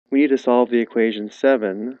we need to solve the equation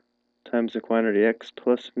 7 times the quantity x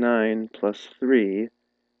plus 9 plus 3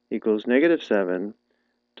 equals negative 7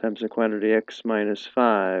 times the quantity x minus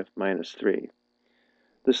 5 minus 3.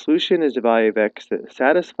 The solution is the value of x that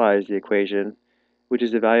satisfies the equation, which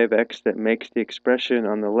is the value of x that makes the expression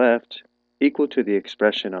on the left equal to the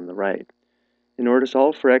expression on the right. In order to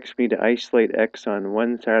solve for x, we need to isolate x on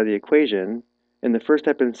one side of the equation, and the first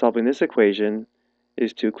step in solving this equation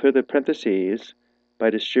is to clear the parentheses by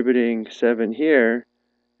distributing 7 here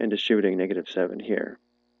and distributing negative 7 here.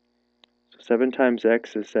 So 7 times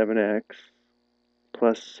x is 7x,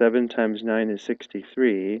 plus 7 times 9 is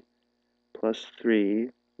 63, plus 3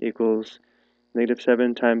 equals negative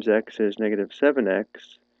 7 times x is negative 7x.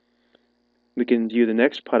 We can view the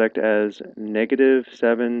next product as negative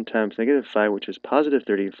 7 times negative 5, which is positive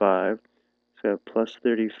 35. So we have plus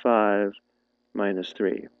 35 minus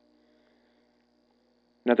 3.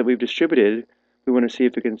 Now that we've distributed, we want to see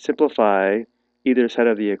if we can simplify either side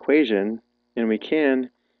of the equation, and we can.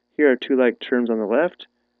 Here are two like terms on the left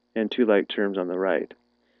and two like terms on the right.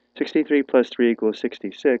 63 plus 3 equals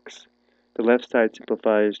 66. The left side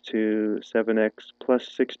simplifies to 7x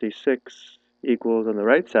plus 66 equals, on the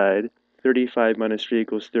right side, 35 minus 3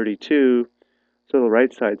 equals 32. So the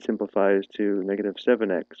right side simplifies to negative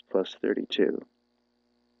 7x plus 32.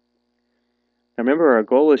 Now remember, our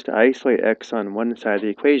goal is to isolate x on one side of the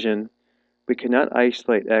equation. We cannot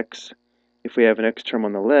isolate x if we have an x term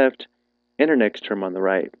on the left and an x term on the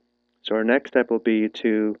right. So our next step will be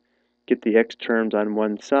to get the x terms on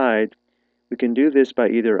one side. We can do this by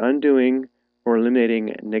either undoing or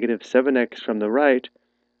eliminating negative 7x from the right,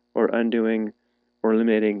 or undoing or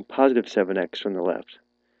eliminating positive 7x from the left.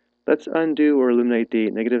 Let's undo or eliminate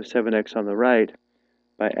the negative 7x on the right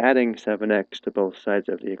by adding 7x to both sides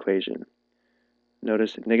of the equation.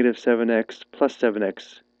 Notice that negative 7x plus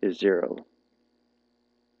 7x is 0.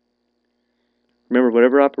 Remember,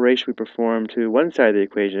 whatever operation we perform to one side of the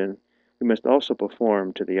equation, we must also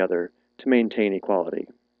perform to the other to maintain equality.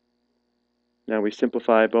 Now we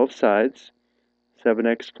simplify both sides.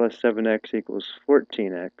 7x plus 7x equals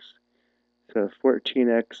 14x. So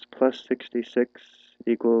 14x plus 66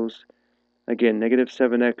 equals, again, negative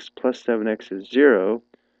 7x plus 7x is 0.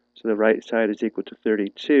 So the right side is equal to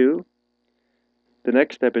 32. The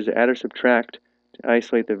next step is to add or subtract to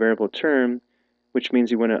isolate the variable term, which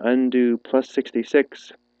means you want to undo plus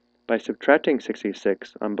 66 by subtracting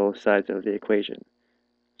 66 on both sides of the equation.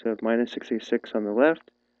 So we have minus 66 on the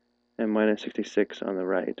left and minus 66 on the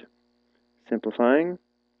right. Simplifying,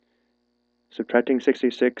 subtracting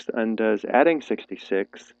 66 undoes adding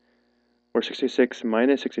 66, or 66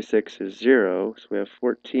 minus 66 is 0, so we have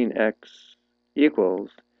 14x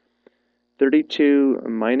equals 32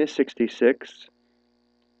 minus 66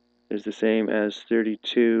 is the same as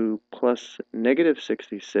 32 plus negative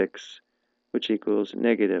 66, which equals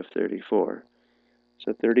negative 34.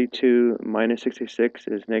 So 32 minus 66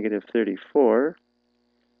 is negative 34.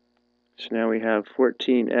 So now we have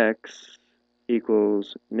 14x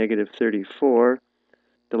equals negative 34.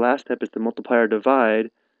 The last step is to multiply or divide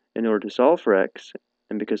in order to solve for x.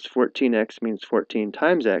 And because 14x means 14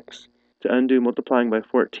 times x, to undo multiplying by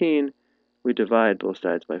 14, we divide both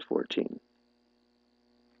sides by 14.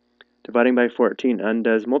 Dividing by 14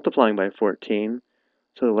 undoes multiplying by 14,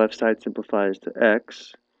 so the left side simplifies to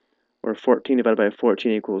x, or 14 divided by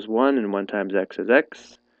 14 equals 1, and 1 times x is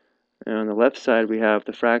x. And on the left side, we have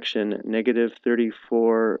the fraction negative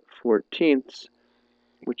 34/14,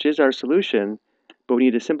 which is our solution, but we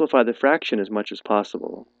need to simplify the fraction as much as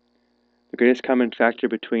possible. The greatest common factor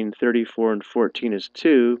between 34 and 14 is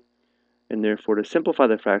 2, and therefore to simplify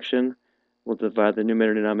the fraction, we'll divide the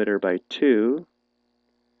numerator and denominator by 2,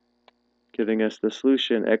 giving us the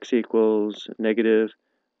solution x equals negative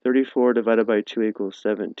 34 divided by 2 equals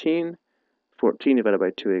 17, 14 divided by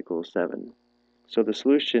 2 equals 7. So the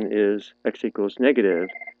solution is x equals negative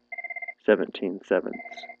 17/7.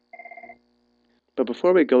 But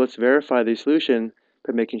before we go, let's verify the solution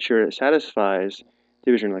by making sure it satisfies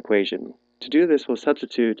the original equation. To do this, we'll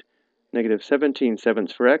substitute negative 17/7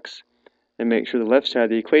 for x and make sure the left side of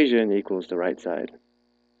the equation equals the right side.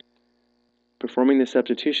 Performing the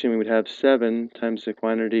substitution, we would have 7 times the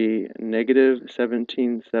quantity negative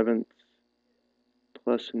 17/7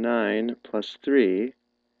 plus 9 plus 3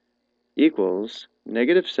 equals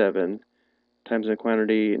negative 7 times the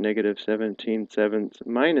quantity negative 17/7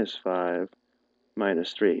 minus 5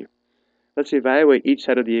 minus 3. Let's evaluate each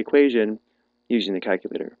side of the equation using the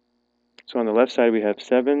calculator. So on the left side, we have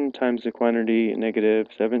 7 times the quantity negative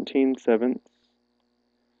 17/7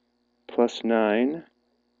 plus 9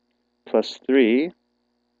 plus 3,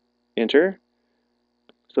 enter.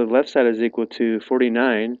 So the left side is equal to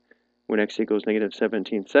 49 when x equals negative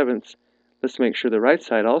 17/7. Let's make sure the right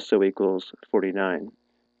side also equals 49.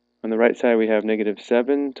 On the right side we have negative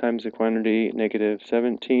 7 times the quantity negative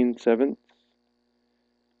 17/7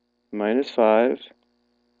 minus 5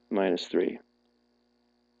 minus 3.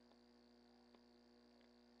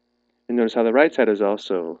 And notice how the right side is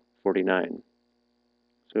also 49.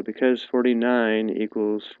 So because 49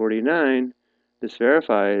 equals 49, this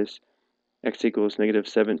verifies x equals negative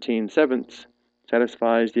 17/7,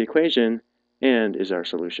 satisfies the equation, and is our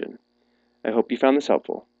solution. I hope you found this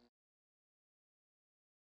helpful.